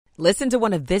Listen to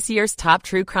one of this year's top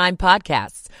true crime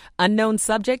podcasts. Unknown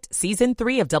Subject, Season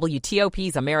 3 of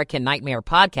WTOP's American Nightmare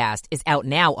podcast is out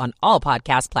now on all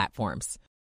podcast platforms.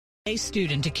 A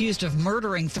student accused of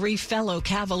murdering 3 fellow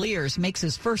Cavaliers makes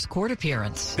his first court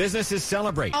appearance. Businesses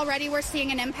celebrate. Already we're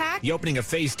seeing an impact. The opening of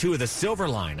Phase 2 of the Silver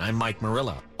Line. I'm Mike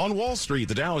Murillo. On Wall Street,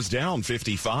 the Dow is down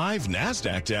 55,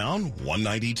 NASDAQ down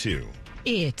 192.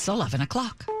 It's 11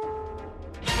 o'clock.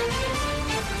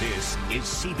 This is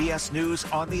CBS News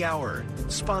on the Hour,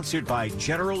 sponsored by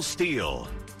General Steel.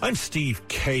 I'm Steve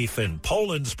Kathan.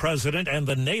 Poland's president and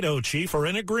the NATO chief are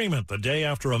in agreement the day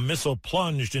after a missile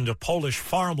plunged into Polish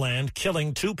farmland,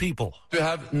 killing 2 people. We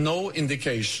have no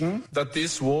indication that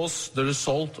this was the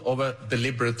result of a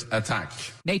deliberate attack.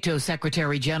 NATO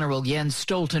Secretary General Jens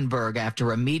Stoltenberg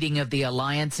after a meeting of the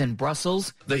alliance in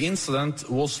Brussels. The incident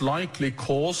was likely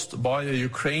caused by a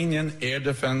Ukrainian air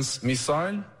defense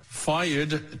missile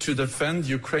fired to defend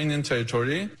Ukrainian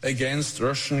territory against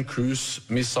Russian cruise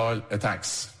missile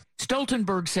attacks.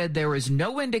 Stoltenberg said there is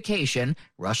no indication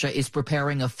Russia is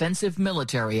preparing offensive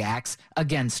military acts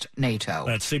against NATO.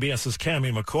 That's CBS's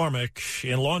Cammie McCormick.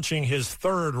 In launching his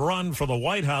 3rd run for the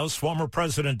White House, former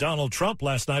President Donald Trump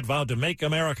last night vowed to make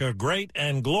America great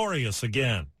and glorious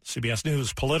again. CBS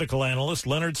News political analyst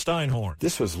Leonard Steinhorn.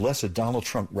 This was less a Donald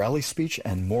Trump rally speech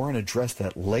and more an address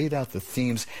that laid out the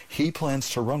themes he plans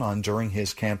to run on during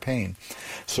his campaign.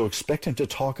 So expect him to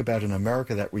talk about an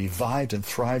America that revived and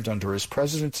thrived under his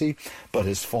presidency, but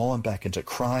has fallen back into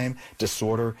crime,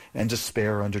 disorder, and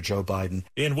despair under Joe Biden.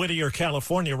 In Whittier,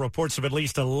 California, reports of at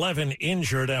least 11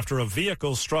 injured after a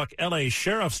vehicle struck L.A.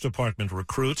 Sheriff's Department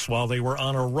recruits while they were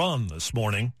on a run this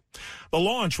morning. The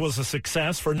launch was a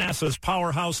success for NASA's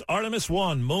powerhouse Artemis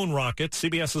 1 moon rocket.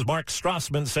 CBS's Mark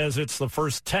Strassman says it's the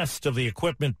first test of the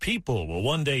equipment people will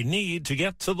one day need to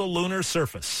get to the lunar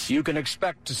surface. You can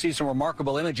expect to see some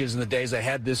remarkable images in the days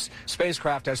ahead. This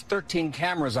spacecraft has 13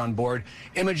 cameras on board.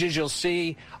 Images you'll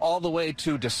see all the way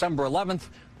to December 11th,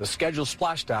 the scheduled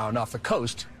splashdown off the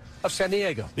coast of San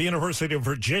Diego. The University of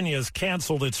Virginia has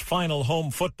canceled its final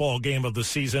home football game of the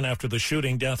season after the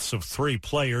shooting deaths of 3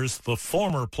 players. The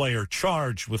former player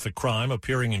charged with the crime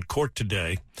appearing in court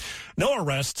today. No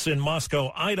arrests in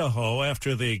Moscow, Idaho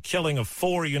after the killing of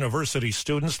 4 university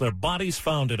students. Their bodies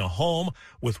found in a home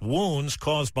with wounds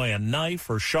caused by a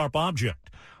knife or sharp object.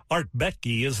 Art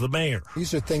Betke is the mayor.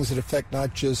 These are things that affect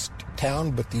not just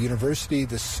town, but the university,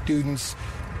 the students,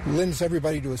 lends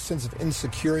everybody to a sense of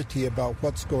insecurity about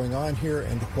what's going on here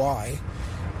and why.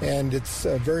 And it's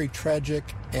a very tragic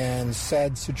and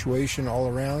sad situation all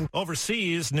around.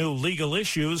 Overseas, new legal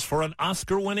issues for an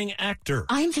Oscar-winning actor.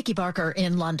 I'm Vicky Barker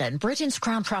in London. Britain's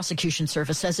Crown Prosecution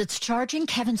Service says it's charging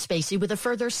Kevin Spacey with a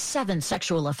further 7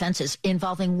 sexual offenses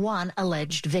involving 1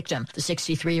 alleged victim. The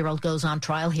 63-year-old goes on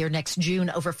trial here next June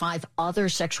over 5 other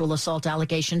sexual assault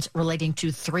allegations relating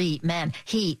to 3 men.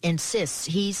 He insists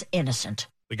he's innocent.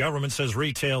 The government says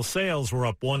retail sales were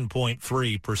up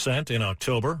 1.3% in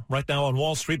October. Right now on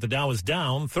Wall Street, the Dow is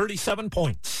down 37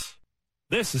 points.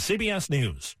 This is CBS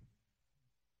News.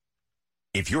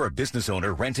 If you're a business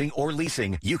owner renting or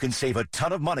leasing, you can save a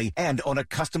ton of money and own a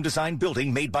custom-designed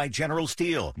building made by General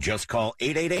Steel. Just call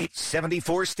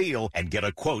 888-74-STEEL and get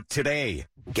a quote today.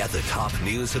 Get the top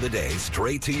news of the day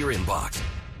straight to your inbox.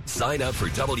 Sign up for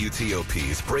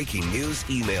WTOP's breaking news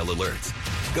email alerts.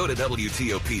 Go to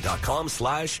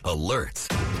WTOP.com/alerts.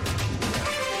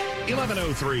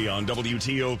 11:03 on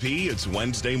WTOP. It's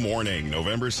Wednesday morning,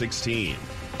 November 16.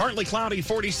 Partly cloudy,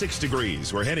 46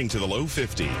 degrees. We're heading to the low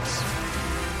 50s.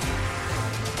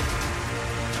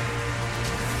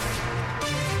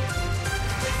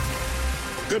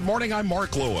 Good morning, I'm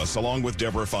Mark Lewis, along with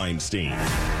Deborah Feinstein.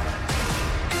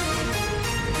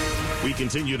 We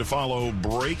continue to follow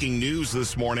breaking news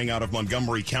this morning out of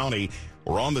Montgomery County.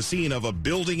 We're on the scene of a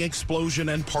building explosion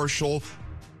and partial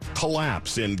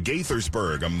collapse in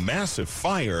Gaithersburg, a massive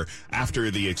fire after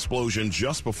the explosion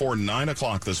just before 9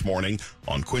 o'clock this morning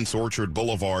on Quince Orchard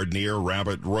Boulevard near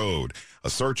Rabbit Road. A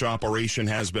search operation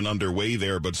has been underway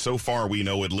there, but so far we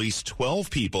know at least 12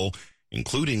 people,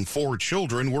 including 4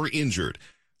 children, were injured.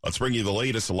 Let's bring you the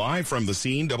latest live from the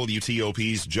scene.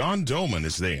 WTOP's John Doman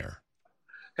is there.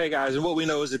 Hey, guys, and what we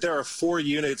know is that there are 4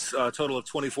 units, a total of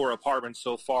 24 apartments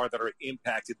so far that are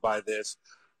impacted by this.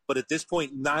 But at this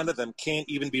point, 9 of them can't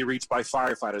even be reached by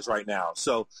firefighters right now.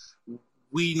 So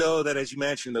we know that, as you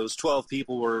mentioned, those 12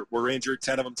 people were injured,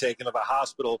 10 of them taken to the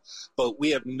hospital. But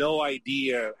we have no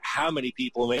idea how many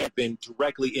people may have been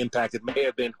directly impacted, may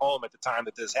have been home at the time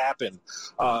that this happened.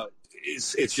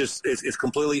 It's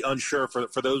completely unsure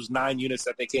for those 9 units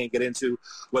that they can't get into,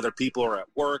 whether people are at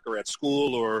work or at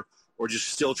school or or just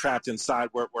still trapped inside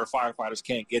where firefighters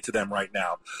can't get to them right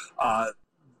now.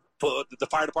 But the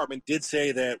fire department did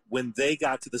say that when they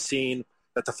got to the scene,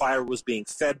 that the fire was being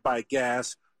fed by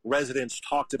gas. Residents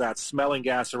talked about smelling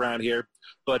gas around here,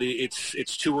 but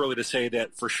it's too early to say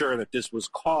that for sure that this was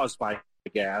caused by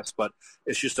gas, but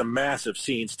it's just a massive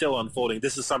scene still unfolding.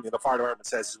 This is something the fire department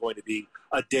says is going to be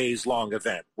a days-long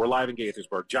event. We're live in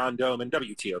Gaithersburg. John Doman,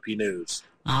 WTOP News.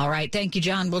 All right. Thank you,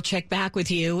 John. We'll check back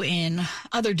with you in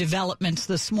other developments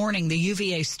this morning. The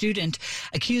UVA student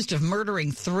accused of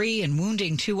murdering 3 and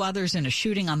wounding 2 others in a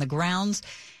shooting on the grounds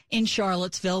in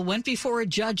Charlottesville went before a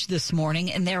judge this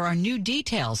morning, and there are new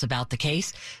details about the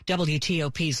case.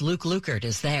 WTOP's Luke Lukert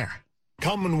is there.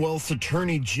 Commonwealth's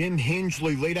attorney Jim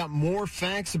Hingley laid out more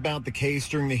facts about the case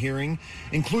during the hearing,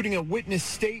 including a witness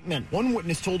statement. One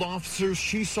witness told officers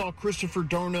she saw Christopher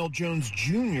Darnell Jones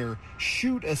Jr.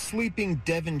 shoot a sleeping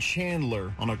Devin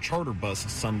Chandler on a charter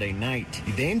bus Sunday night.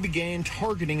 He then began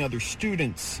targeting other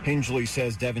students. Hingley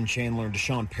says Devin Chandler and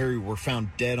Deshaun Perry were found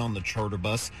dead on the charter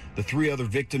bus. The 3 other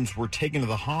victims were taken to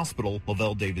the hospital.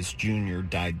 Lavelle Davis Jr.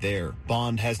 died there.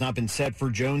 Bond has not been set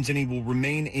for Jones, and he will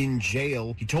remain in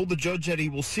jail. He told the judge that he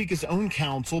will seek his own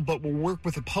counsel, but will work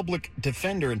with a public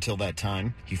defender until that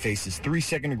time. He faces 3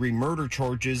 second-degree murder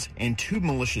charges and 2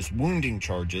 malicious wounding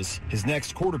charges. His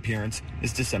next court appearance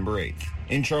is December 8th.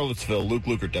 In Charlottesville, Luke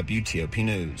Lukert, WTOP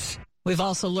News. We've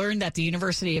also learned that the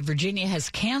University of Virginia has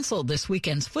canceled this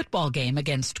weekend's football game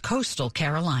against Coastal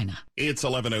Carolina. It's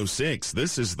 11:06.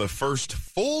 This is the first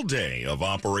full day of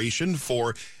operation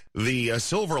for the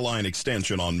Silver Line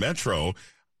extension on Metro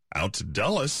out to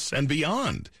Dulles and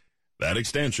beyond. That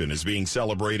extension is being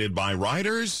celebrated by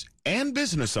riders and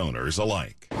business owners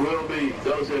alike.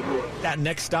 That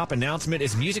next stop announcement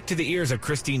is music to the ears of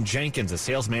Christine Jenkins, a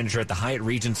sales manager at the Hyatt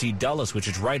Regency Dulles, which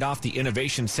is right off the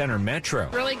Innovation Center Metro.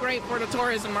 Really great for the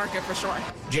tourism market for sure.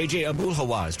 JJ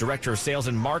Abulhawa is director of sales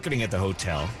and marketing at the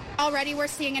hotel. Already we're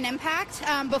seeing an impact.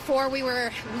 Before we were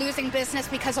losing business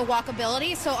because of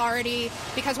walkability, so already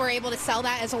because we're able to sell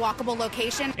that as a walkable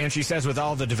location. And she says with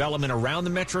all the development around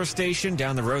the metro station,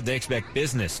 down the road they expect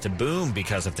business to boom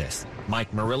because of this.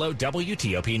 Mike Murillo,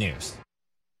 WTOP News.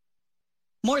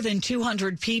 More than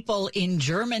 200 people in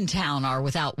Germantown are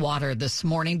without water this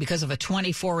morning because of a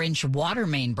 24-inch water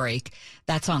main break.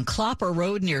 That's on Clopper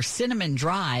Road near Cinnamon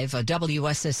Drive. A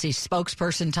WSSC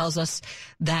spokesperson tells us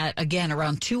that, again,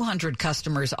 around 200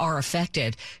 customers are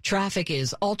affected. Traffic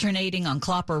is alternating on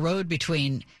Clopper Road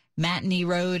between Matinee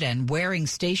Road and Waring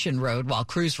Station Road while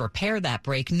crews repair that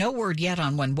break. No word yet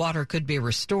on when water could be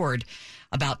restored.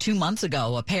 About 2 months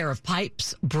ago, a pair of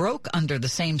pipes broke under the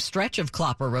same stretch of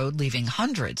Clopper Road, leaving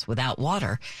hundreds without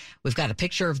water. We've got a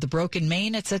picture of the broken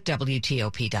main. It's at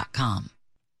WTOP.com.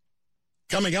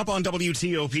 Coming up on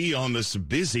WTOP on this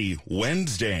busy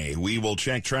Wednesday, we will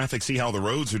check traffic, see how the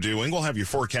roads are doing. We'll have your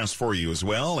forecast for you as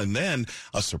well. And then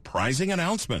a surprising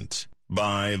announcement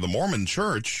by the Mormon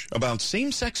Church about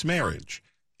same-sex marriage.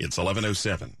 It's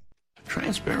 11:07.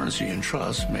 Transparency and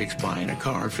trust makes buying a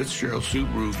car at Fitzgerald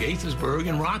Subaru, Gaithersburg,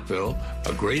 and Rockville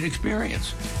a great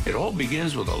experience. It all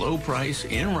begins with a low price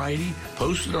in writing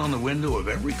posted on the window of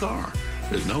every car.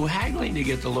 There's no haggling to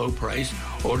get the low price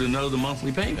or to know the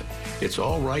monthly payment. It's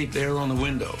all right there on the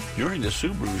window. During the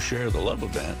Subaru Share the Love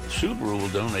event, Subaru will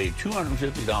donate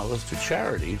 $250 to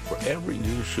charity for every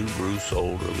new Subaru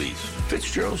sold or leased.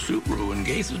 Fitzgerald Subaru in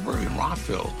Gaithersburg and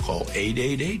Rockville. Call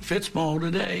 888-FITZ-MALL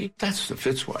today. That's the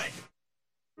Fitz way.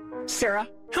 Sarah,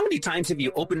 how many times have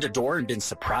you opened a door and been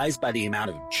surprised by the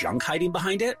amount of junk hiding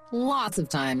behind it? Lots of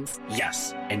times.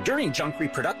 Yes, and during junk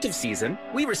reproductive season,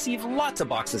 we receive lots of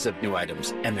boxes of new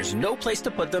items, and there's no place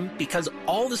to put them because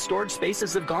all the storage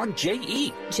spaces have gone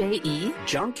JE. JE?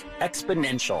 Junk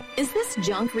Exponential. Is this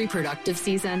junk reproductive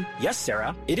season? Yes,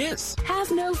 Sarah, it is. Have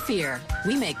no fear.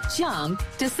 We make junk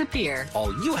disappear.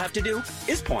 All you have to do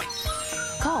is point.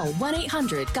 Call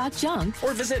 1-800-GOT-JUNK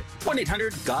or visit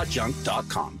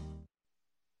 1-800-GOT-JUNK.com.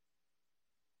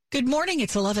 Good morning.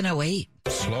 It's 11:08.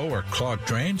 Slow or clogged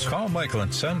drains? Call Michael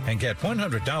 & Son and get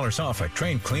 $100 off at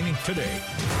drain cleaning today.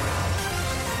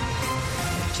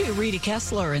 To Rita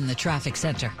Kessler in the traffic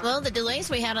center. Well, the delays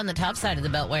we had on the top side of the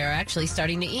Beltway are actually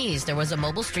starting to ease. There was a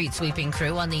mobile street sweeping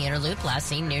crew on the inner loop last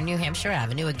seen near New Hampshire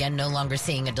Avenue. Again, no longer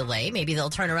seeing a delay. Maybe they'll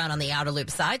turn around on the outer loop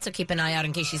side, so keep an eye out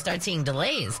in case you start seeing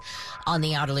delays on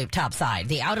the outer loop top side.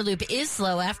 The outer loop is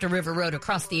slow after River Road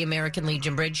across the American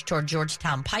Legion Bridge toward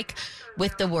Georgetown Pike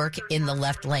with the work in the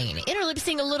left lane. Inner loop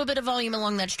seeing a little bit of volume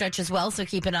along that stretch as well, so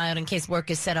keep an eye out in case work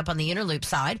is set up on the inner loop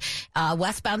side.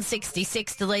 Westbound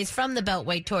 66 delays from the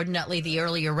Beltway toward Nutley, the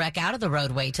earlier wreck out of the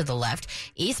roadway to the left.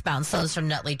 Eastbound slows from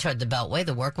Nutley toward the Beltway.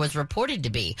 The work was reported to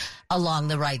be along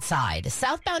the right side.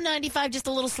 Southbound 95 just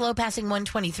a little slow passing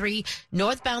 123.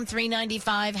 Northbound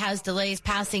 395 has delays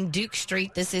passing Duke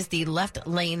Street. This is the left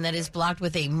lane that is blocked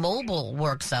with a mobile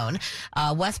work zone.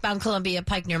 Westbound Columbia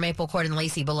Pike near Maple Court and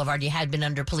Lacey Boulevard, you had been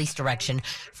under police direction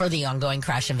for the ongoing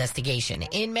crash investigation.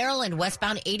 In Maryland,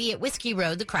 westbound 80 at Whiskey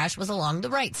Road, the crash was along the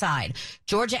right side.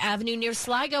 Georgia Avenue near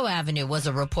Sligo Avenue was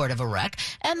a report of a wreck.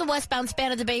 And the westbound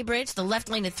span of the Bay Bridge, the left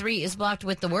lane at 3 is blocked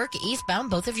with the work. Eastbound,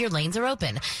 both of your lanes are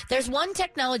open. There's one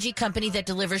technology company that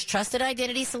delivers trusted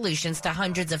identity solutions to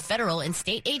hundreds of federal and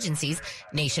state agencies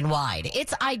nationwide.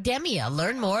 It's Idemia.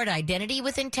 Learn more at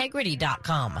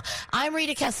identitywithintegrity.com. I'm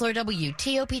Rita Kessler,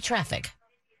 WTOP Traffic.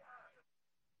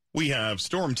 We have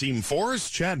Storm Team 4's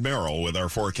Chad Merrill with our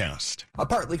forecast. A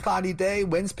partly cloudy day,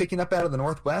 winds picking up out of the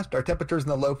northwest. Our temperatures in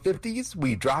the low 50s.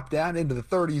 We drop down into the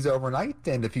 30s overnight.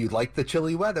 And if you like the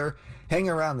chilly weather, hang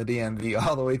around the DMV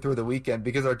all the way through the weekend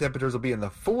because our temperatures will be in the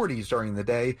 40s during the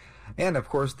day. And, of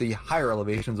course, the higher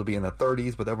elevations will be in the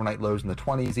 30s with overnight lows in the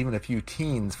 20s, even a few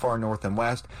teens far north and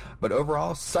west. But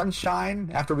overall, sunshine.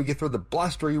 After we get through the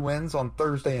blustery winds on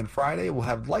Thursday and Friday, we'll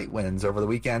have light winds over the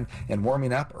weekend and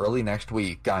warming up early next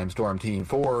week. I'm Storm Team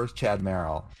 4's Chad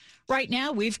Merrill. Right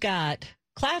now, we've got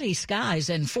cloudy skies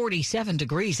and 47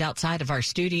 degrees outside of our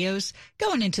studios.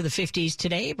 Going into the 50s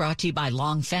today, brought to you by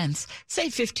Long Fence.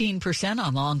 Save 15%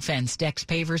 on Long Fence decks,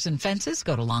 pavers, and fences.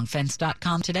 Go to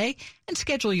longfence.com today and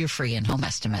schedule your free in-home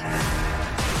estimate.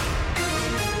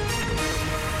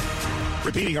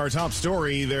 Repeating our top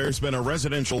story, there's been a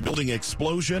residential building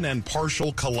explosion and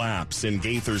partial collapse in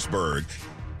Gaithersburg.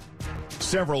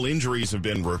 Several injuries have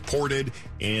been reported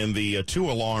in the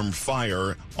two-alarm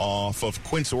fire off of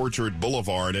Quince Orchard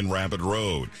Boulevard and Rabbit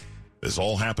Road. This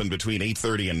all happened between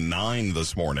 8:30 and 9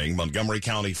 this morning. Montgomery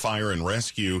County Fire and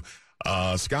Rescue,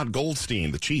 Scott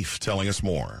Goldstein, the chief, telling us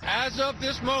more. As of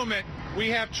this moment, we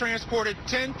have transported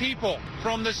 10 people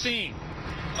from the scene.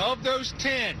 Of those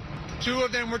 10, 2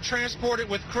 of them were transported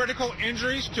with critical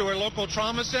injuries to a local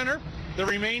trauma center. The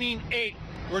remaining 8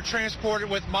 were transported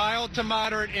with mild to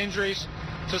moderate injuries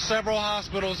to several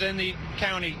hospitals in the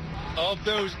county. Of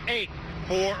those 8,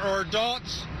 4 are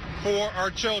adults, 4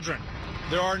 are children.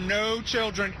 There are no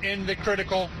children in the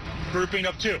critical grouping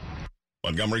of 2.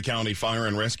 Montgomery County Fire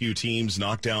and Rescue teams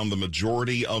knocked down the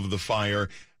majority of the fire.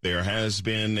 There has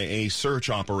been a search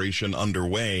operation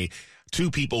underway. 2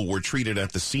 people were treated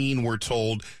at the scene, we're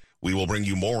told. We will bring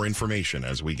you more information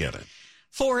as we get it.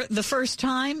 For the first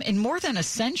time in more than a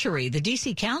century, the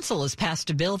D.C. Council has passed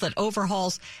a bill that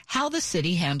overhauls how the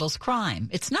city handles crime.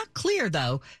 It's not clear,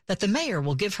 though, that the mayor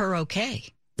will give her okay.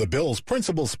 The bill's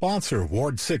principal sponsor,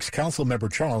 Ward 6 Councilmember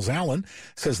Charles Allen,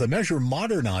 says the measure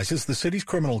modernizes the city's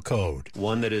criminal code.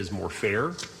 One that is more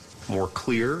fair, more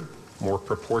clear, more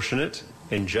proportionate,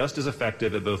 and just as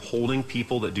effective at both holding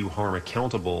people that do harm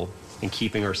accountable and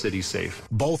keeping our cities safe.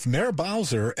 Both Mayor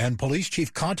Bowser and Police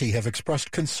Chief Conti have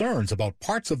expressed concerns about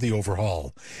parts of the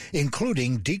overhaul,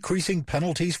 including decreasing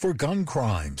penalties for gun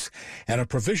crimes and a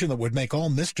provision that would make all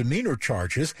misdemeanor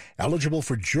charges eligible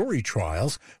for jury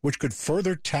trials, which could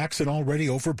further tax an already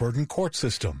overburdened court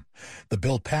system. The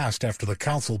bill passed after the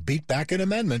council beat back an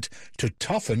amendment to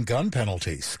toughen gun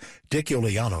penalties. Dick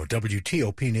Iuliano,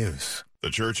 WTOP News. The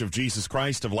Church of Jesus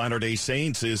Christ of Latter-day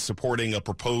Saints is supporting a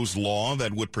proposed law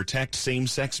that would protect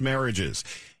same-sex marriages.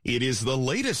 It is the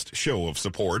latest show of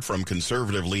support from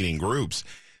conservative-leaning groups.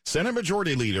 Senate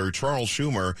Majority Leader Charles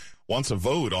Schumer wants a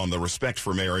vote on the Respect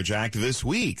for Marriage Act this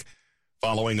week,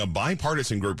 following a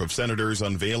bipartisan group of senators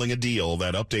unveiling a deal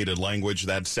that updated language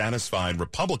that satisfied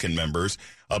Republican members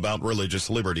about religious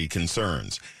liberty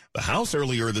concerns. The House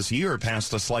earlier this year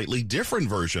passed a slightly different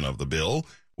version of the bill,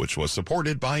 which was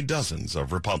supported by dozens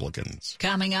of Republicans.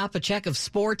 Coming up, a check of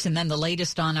sports and then the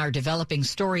latest on our developing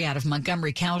story out of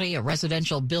Montgomery County, a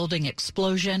residential building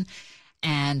explosion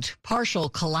and partial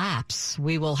collapse.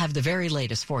 We will have the very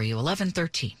latest for you,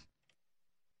 11:13.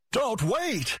 Don't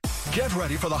wait! Get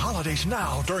ready for the holidays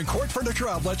now during Court Furniture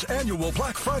Outlet's annual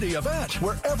Black Friday event,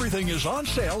 where everything is on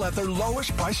sale at their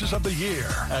lowest prices of the year.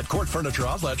 At Court Furniture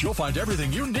Outlet, you'll find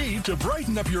everything you need to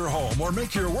brighten up your home or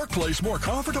make your workplace more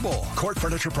comfortable. Court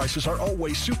Furniture prices are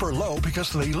always super low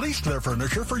because they lease their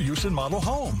furniture for use in model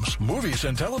homes, movies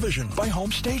and television, by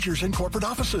home stagers and corporate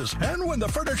offices. And when the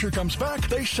furniture comes back,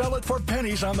 they sell it for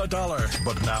pennies on the dollar.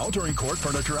 But now, during Court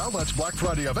Furniture Outlet's Black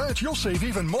Friday event, you'll save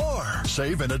even more.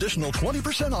 Save an additional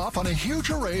 20% off on a huge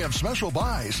array of special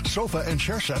buys. Sofa and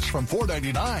chair sets from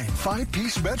 $4.99.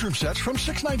 5-piece bedroom sets from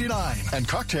 $6.99. And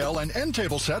cocktail and end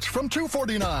table sets from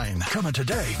 $2.49. Come in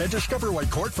today and discover why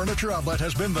Court Furniture Outlet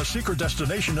has been the secret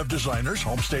destination of designers,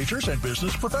 home stagers, and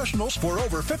business professionals for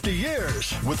over 50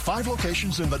 years. With 5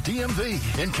 locations in the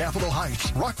DMV, in Capitol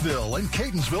Heights, Rockville, and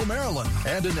Catonsville, Maryland,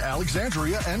 and in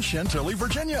Alexandria and Chantilly,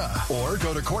 Virginia. Or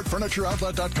go to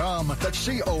CourtFurnitureOutlet.com. That's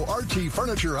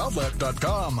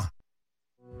CourtFurnitureOutlet.com.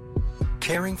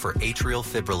 Caring for atrial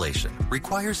fibrillation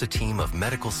requires a team of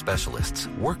medical specialists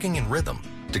working in rhythm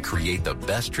to create the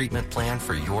best treatment plan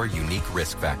for your unique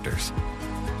risk factors.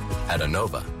 At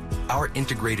Inova, our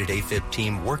integrated AFib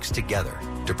team works together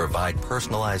to provide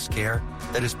personalized care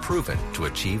that is proven to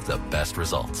achieve the best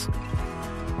results.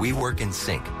 We work in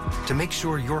sync to make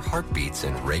sure your heart beats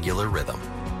in regular rhythm.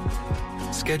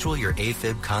 Schedule your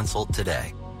AFib consult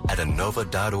today at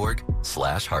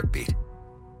Inova.org/heartbeat.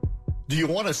 Do you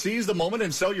want to seize the moment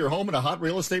and sell your home in a hot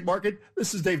real estate market?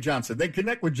 This is Dave Johnson. Then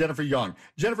connect with Jennifer Young.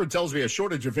 Jennifer tells me a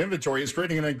shortage of inventory is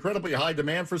creating an incredibly high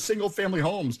demand for single-family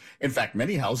homes. In fact,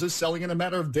 many houses selling in a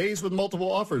matter of days with multiple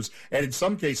offers. And in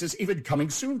some cases, even coming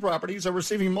soon properties are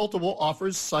receiving multiple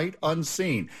offers sight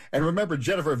unseen. And remember,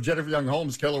 Jennifer of Jennifer Young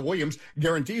Homes, Keller Williams,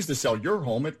 guarantees to sell your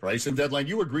home at price and deadline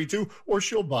you agree to, or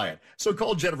she'll buy it. So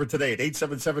call Jennifer today at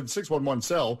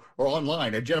 877-611-SELL or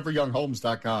online at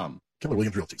jenniferyounghomes.com. Keller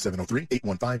Williams Realty,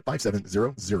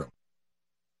 703-815-5700.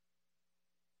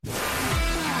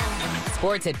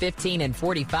 Sports at 15 and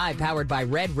 45, powered by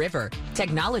Red River.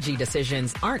 Technology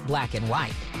decisions aren't black and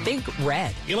white. Think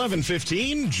red.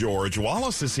 11:15, George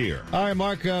Wallace is here. All right,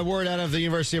 Mark, word out of the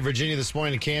University of Virginia this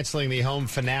morning canceling the home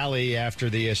finale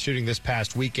after the shooting this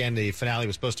past weekend. The finale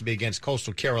was supposed to be against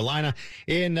Coastal Carolina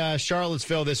in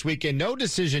Charlottesville this weekend. No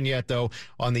decision yet, though,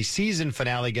 on the season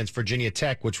finale against Virginia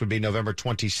Tech, which would be November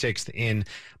 26th in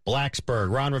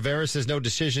Blacksburg. Ron Rivera says no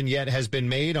decision yet has been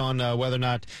made on whether or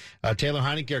not Taylor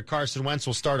Heinicke or Carson Wentz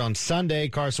will start on Sunday.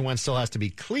 Carson Wentz still has to be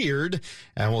cleared,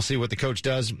 and we'll see what the coach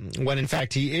does when, in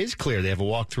fact, he is clear. They have a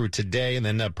walkthrough today and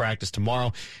then practice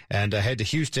tomorrow and head to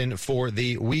Houston for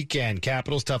the weekend.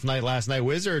 Capitals, tough night last night.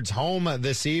 Wizards home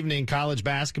this evening. College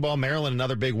basketball, Maryland,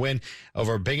 another big win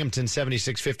over Binghamton,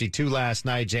 76-52 last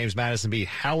night. James Madison beat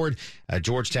Howard.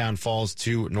 Georgetown falls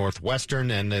to Northwestern,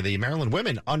 and the Maryland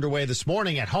women underway this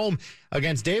morning at home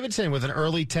against Davidson with an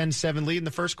early 10-7 lead in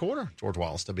the first quarter. George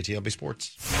Wallace, WTLB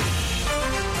Sports.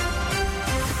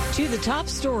 To the top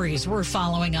stories we're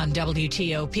following on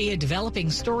WTOP, a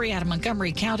developing story out of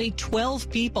Montgomery County. 12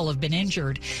 people have been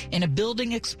injured in a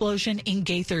building explosion in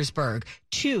Gaithersburg.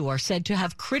 2 are said to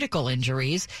have critical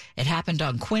injuries. It happened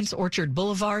on Quince Orchard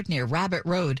Boulevard near Rabbit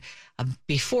Road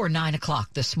before 9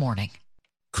 o'clock this morning.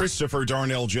 Christopher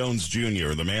Darnell Jones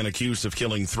Jr., the man accused of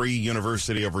killing 3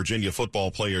 University of Virginia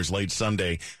football players late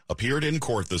Sunday, appeared in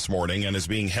court this morning and is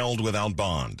being held without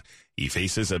bond. He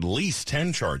faces at least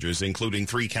 10 charges, including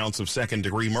 3 counts of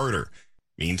second-degree murder.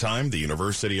 Meantime, the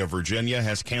University of Virginia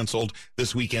has canceled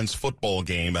this weekend's football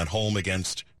game at home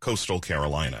against Coastal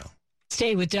Carolina.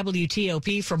 Stay with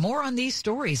WTOP for more on these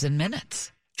stories in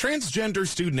minutes. Transgender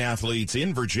student-athletes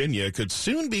in Virginia could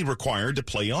soon be required to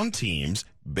play on teams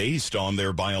based on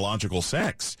their biological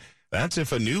sex. That's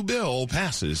if a new bill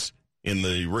passes in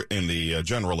the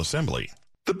General Assembly.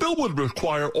 The bill would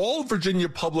require all Virginia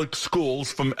public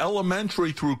schools from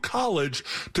elementary through college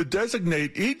to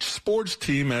designate each sports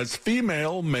team as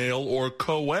female, male, or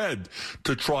co-ed.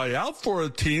 To try out for a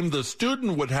team, the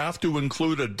student would have to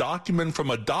include a document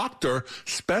from a doctor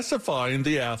specifying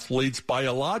the athlete's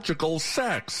biological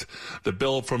sex. The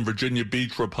bill from Virginia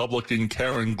Beach Republican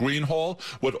Karen Greenhall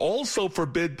would also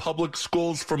forbid public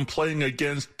schools from playing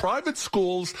against private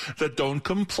schools that don't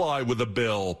comply with the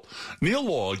bill. Neil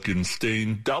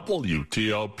Augenstein,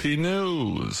 WTOP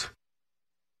News.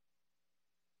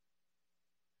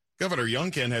 Governor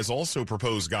Youngkin has also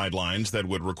proposed guidelines that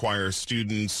would require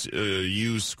students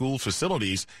use school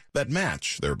facilities that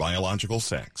match their biological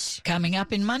sex. Coming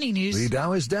up in Money News. The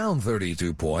Dow is down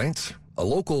 32 points. A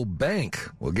local bank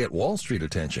will get Wall Street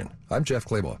attention. I'm Jeff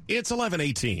Claybaugh. It's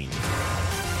 11:18.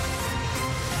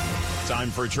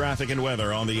 Time for traffic and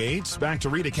weather on the 8s. Back to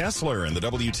Rita Kessler in the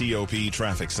WTOP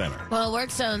Traffic Center. Well,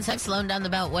 work zones have slowed down the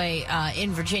Beltway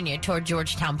in Virginia toward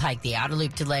Georgetown Pike. The outer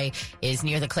loop delay is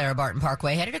near the Clara Barton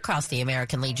Parkway, headed across the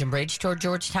American Legion Bridge toward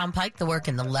Georgetown Pike. The work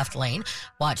in the left lane.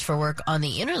 Watch for work on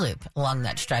the inner loop along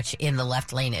that stretch in the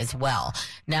left lane as well.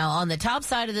 Now, on the top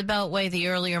side of the Beltway, the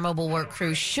earlier mobile work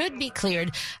crew should be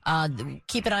cleared.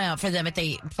 Keep an eye out for them if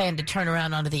they plan to turn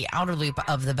around onto the outer loop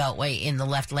of the Beltway in the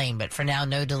left lane. But for now,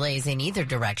 no delays in either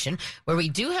direction. Where we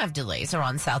do have delays are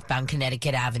on southbound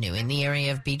Connecticut Avenue in the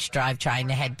area of Beach Drive, trying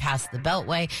to head past the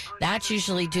Beltway. That's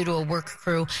usually due to a work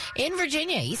crew. In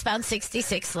Virginia, eastbound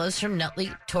 66 slows from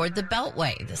Nutley toward the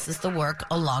Beltway. This is the work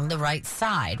along the right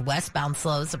side. Westbound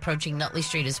slows approaching Nutley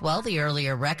Street as well. The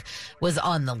earlier wreck was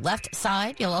on the left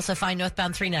side. You'll also find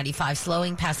northbound 395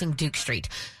 slowing passing Duke Street.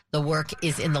 The work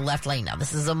is in the left lane now.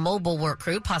 This is a mobile work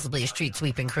crew, possibly a street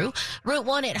sweeping crew. Route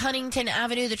 1 at Huntington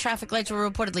Avenue, the traffic lights were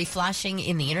reportedly flashing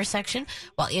in the intersection.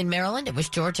 While in Maryland, it was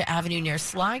Georgia Avenue near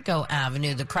Sligo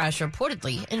Avenue. The crash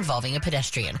reportedly involving a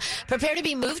pedestrian. Prepare to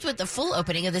be moved with the full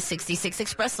opening of the 66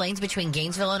 express lanes between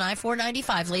Gainesville and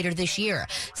I-495 later this year.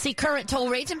 See current toll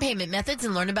rates and payment methods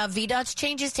and learn about VDOT's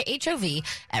changes to HOV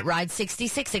at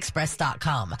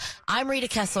ride66express.com. I'm Rita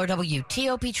Kessler,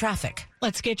 WTOP Traffic.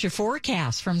 Let's get your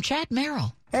forecast from Chad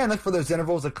Merrill. And look for those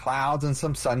intervals of clouds and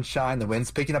some sunshine. The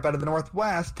wind's picking up out of the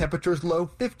northwest. Temperatures low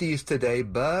 50s today,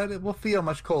 but it will feel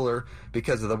much colder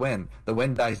because of the wind. The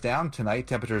wind dies down tonight.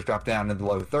 Temperatures drop down into the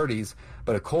low 30s,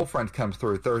 but a cold front comes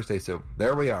through Thursday. So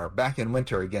there we are, back in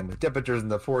winter again with temperatures in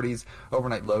the 40s,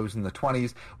 overnight lows in the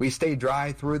 20s. We stay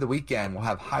dry through the weekend. We'll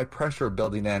have high pressure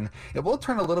building in. It will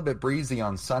turn a little bit breezy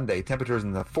on Sunday. Temperatures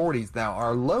in the 40s. Now,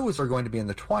 our lows are going to be in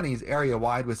the 20s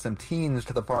area-wide with some teens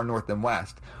to the far north and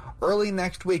west. Early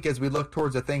next week, as we look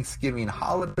towards the Thanksgiving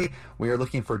holiday, we are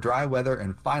looking for dry weather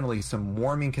and finally some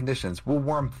warming conditions. We'll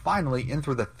warm finally in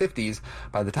through the 50s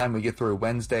by the time we get through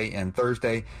Wednesday and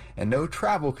Thursday, and no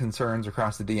travel concerns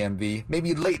across the DMV.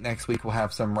 Maybe late next week we'll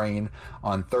have some rain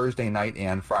on Thursday night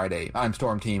and Friday. I'm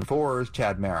Storm Team 4's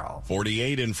Chad Merrill.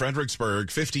 48 in Fredericksburg,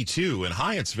 52 in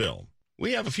Hyattsville.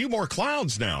 We have a few more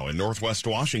clouds now in Northwest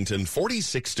Washington,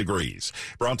 46 degrees.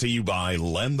 Brought to you by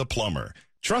Len the Plumber.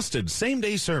 Trusted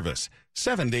same-day service,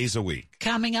 7 days a week.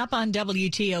 Coming up on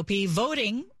WTOP,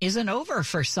 voting isn't over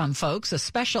for some folks. A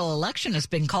special election has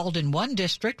been called in one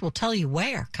district. We'll tell you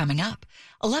where coming up.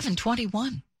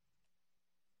 11:21.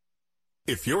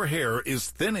 If your hair is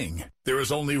thinning, there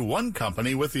is only one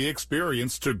company with the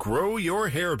experience to grow your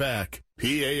hair back.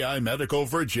 PAI Medical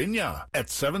Virginia at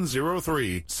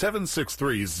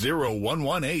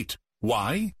 703-763-0118.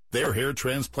 Why? Their hair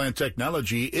transplant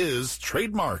technology is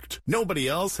trademarked. Nobody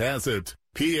else has it.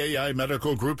 PAI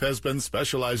Medical Group has been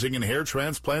specializing in hair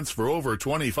transplants for over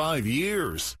 25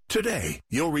 years. Today,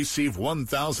 you'll receive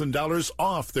 $1,000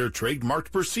 off their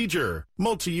trademarked procedure,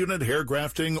 multi-unit hair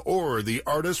grafting, or the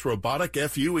ARTIS Robotic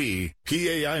FUE.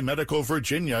 PAI Medical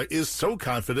Virginia is so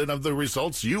confident of the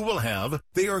results you will have,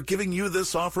 they are giving you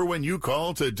this offer when you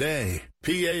call today.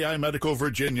 PAI Medical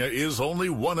Virginia is only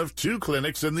one of 2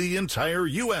 clinics in the entire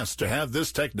U.S. to have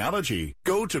this technology.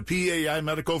 Go to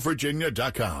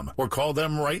PAIMedicalVirginia.com or call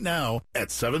them right now at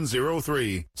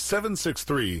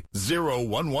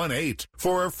 703-763-0118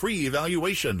 for a free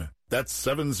evaluation. That's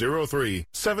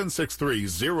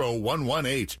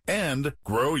 703-763-0118 and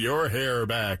grow your hair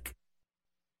back.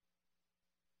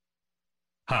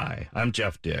 Hi, I'm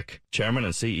Jeff Dick, Chairman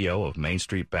and CEO of Main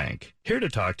Street Bank, here to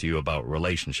talk to you about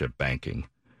relationship banking.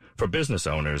 For business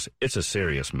owners, it's a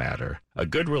serious matter. A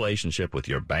good relationship with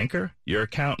your banker, your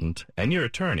accountant, and your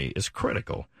attorney is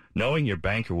critical. Knowing your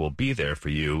banker will be there for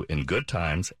you in good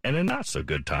times and in not so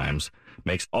good times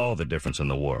makes all the difference in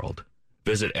the world.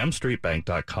 Visit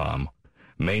mstreetbank.com.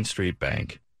 Main Street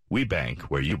Bank. We bank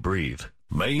where you breathe.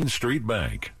 Main Street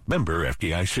Bank. Member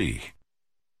FDIC.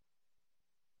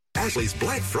 Ashley's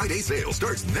Black Friday sale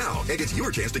starts now and it's your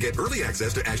chance to get early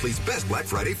access to Ashley's best Black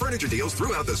Friday furniture deals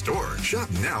throughout the store. Shop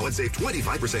now and save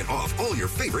 25% off all your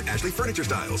favorite Ashley furniture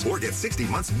styles or get 60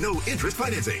 months no interest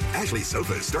financing. Ashley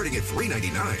sofas starting at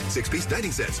 $399. 6-piece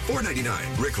dining sets $499.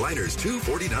 Recliners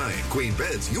 $249. Queen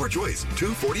beds, your choice,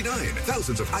 $249.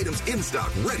 Thousands of items in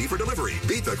stock ready for delivery.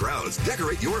 Beat the crowds.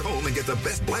 Decorate your home and get the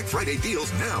best Black Friday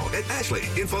deals now at Ashley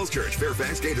in Falls Church,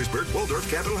 Fairfax, Gaithersburg,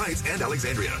 Waldorf, Capitol Heights, and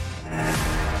Alexandria.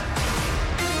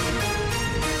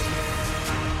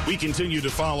 We continue to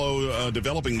follow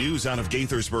developing news out of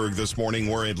Gaithersburg this morning,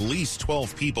 where at least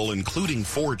 12 people, including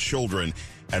 4 children,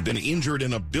 have been injured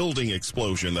in a building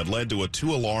explosion that led to a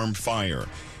 2-alarm fire.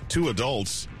 2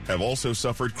 adults have also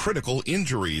suffered critical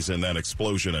injuries in that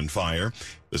explosion and fire.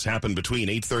 This happened between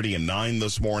 8:30 and 9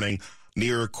 this morning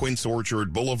near Quince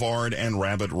Orchard Boulevard and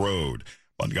Rabbit Road.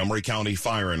 Montgomery County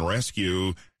Fire and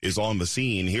Rescue is on the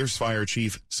scene. Here's Fire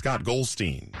Chief Scott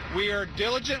Goldstein. We are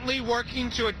diligently working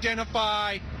to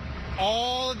identify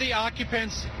all of the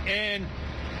occupants, and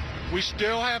we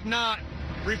still have not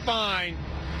refined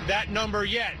that number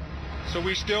yet. So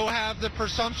we still have the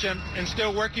presumption and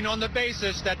still working on the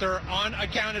basis that they're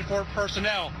unaccounted for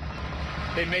personnel.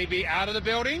 They may be out of the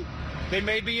building. They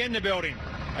may be in the building.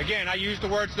 Again, I use the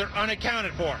words they're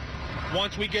unaccounted for.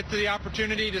 Once we get to the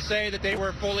opportunity to say that they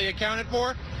were fully accounted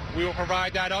for, we will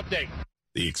provide that update.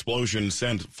 The explosion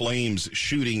sent flames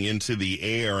shooting into the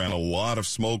air and a lot of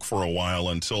smoke for a while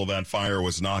until that fire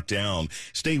was knocked down.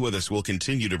 Stay with us. We'll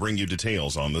continue to bring you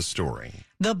details on this story.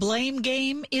 The blame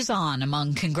game is on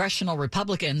among congressional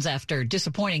Republicans after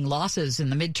disappointing losses in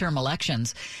the midterm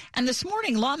elections. And this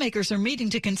morning, lawmakers are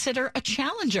meeting to consider a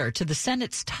challenger to the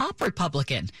Senate's top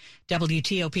Republican.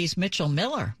 WTOP's Mitchell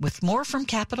Miller with more from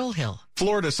Capitol Hill.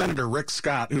 Florida Senator Rick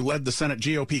Scott, who led the Senate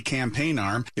GOP campaign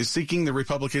arm, is seeking the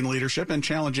Republican leadership and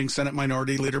challenging Senate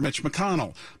Minority Leader Mitch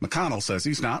McConnell. McConnell says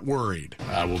he's not worried.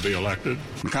 I will be elected.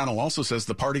 McConnell also says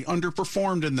the party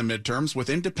underperformed in the midterms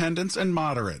with independents and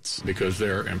moderates. Because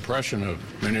their impression of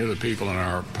many of the people in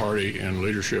our party in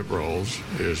leadership roles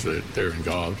is that they're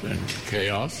involved in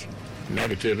chaos,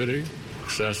 negativity,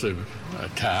 excessive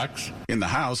attacks. In the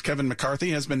House, Kevin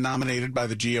McCarthy has been nominated by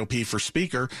the GOP for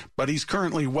Speaker, but he's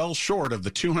currently well short of the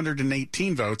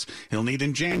 218 votes he'll need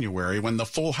in January when the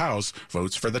full House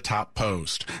votes for the top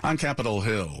post. On Capitol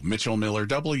Hill, Mitchell Miller,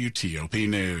 WTOP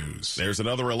News. There's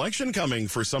another election coming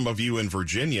for some of you in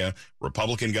Virginia.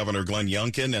 Republican Governor Glenn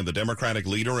Youngkin and the Democratic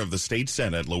leader of the state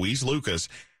Senate, Louise Lucas,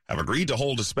 have agreed to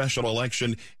hold a special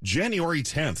election January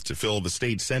 10th to fill the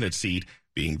state Senate seat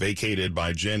being vacated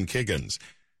by Jen Kiggins.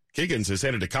 Kiggins is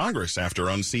headed to Congress after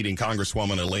unseating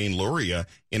Congresswoman Elaine Luria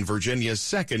in Virginia's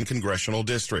 2nd congressional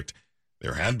district.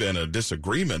 There had been a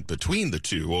disagreement between the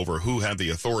two over who had the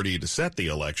authority to set the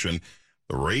election.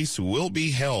 The race will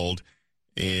be held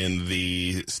in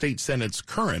the state Senate's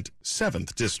current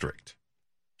 7th district.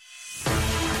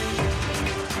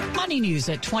 Money News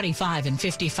at 25 and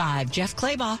 55. Jeff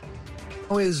Claybaugh.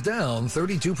 Is down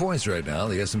 32 points right now.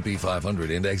 The S&P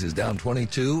 500 index is down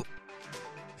 22.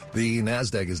 The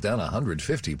NASDAQ is down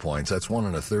 150 points. That's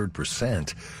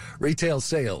 1.33%. Retail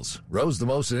sales rose the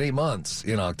most in 8 months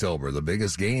in October. The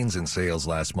biggest gains in sales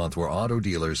last month were auto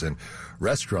dealers and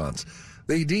restaurants.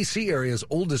 The D.C. area's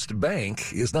oldest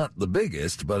bank is not the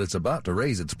biggest, but it's about to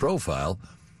raise its profile.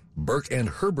 Burke and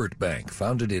Herbert Bank,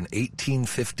 founded in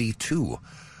 1852.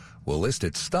 Will list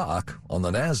its stock on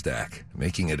the NASDAQ,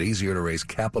 making it easier to raise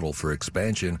capital for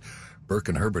expansion. Burke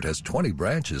 & Herbert has 20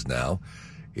 branches now.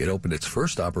 It opened its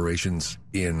first operations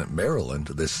in Maryland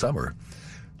this summer.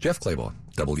 Jeff Claybaugh,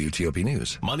 WTOP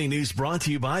News. Money News brought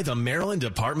to you by the Maryland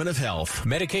Department of Health.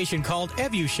 Medication called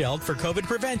Evusheld for COVID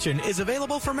prevention is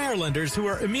available for Marylanders who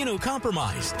are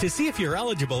immunocompromised. To see if you're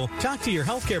eligible, talk to your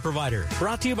healthcare provider.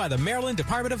 Brought to you by the Maryland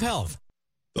Department of Health.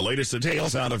 The latest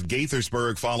details out of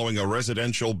Gaithersburg following a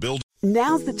residential building.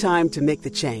 Now's the time to make the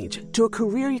change to a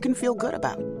career you can feel good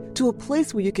about, to a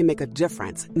place where you can make a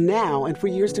difference now and for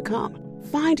years to come.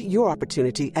 Find your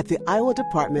opportunity at the Iowa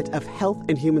Department of Health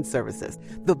and Human Services,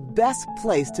 the best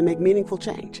place to make meaningful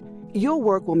change. Your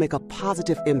work will make a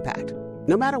positive impact,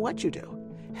 no matter what you do.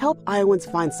 Help Iowans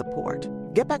find support,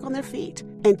 get back on their feet,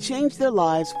 and change their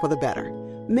lives for the better.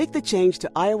 Make the change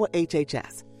to Iowa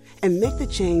HHS, and make the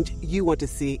change you want to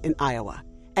see in Iowa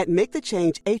at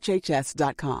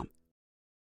MakeTheChangeHHS.com.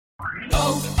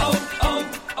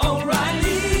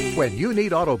 O'Reilly. When you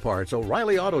need auto parts,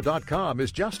 O'ReillyAuto.com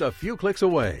is just a few clicks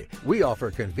away. We offer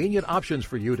convenient options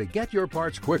for you to get your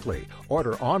parts quickly.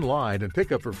 Order online and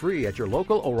pick up for free at your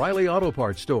local O'Reilly Auto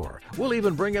Parts store. We'll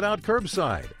even bring it out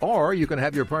curbside. Or you can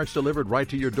have your parts delivered right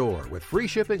to your door with free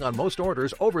shipping on most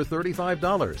orders over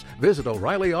 $35. Visit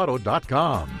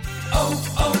O'ReillyAuto.com.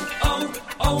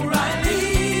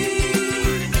 O'Reilly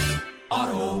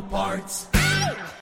Auto Parts.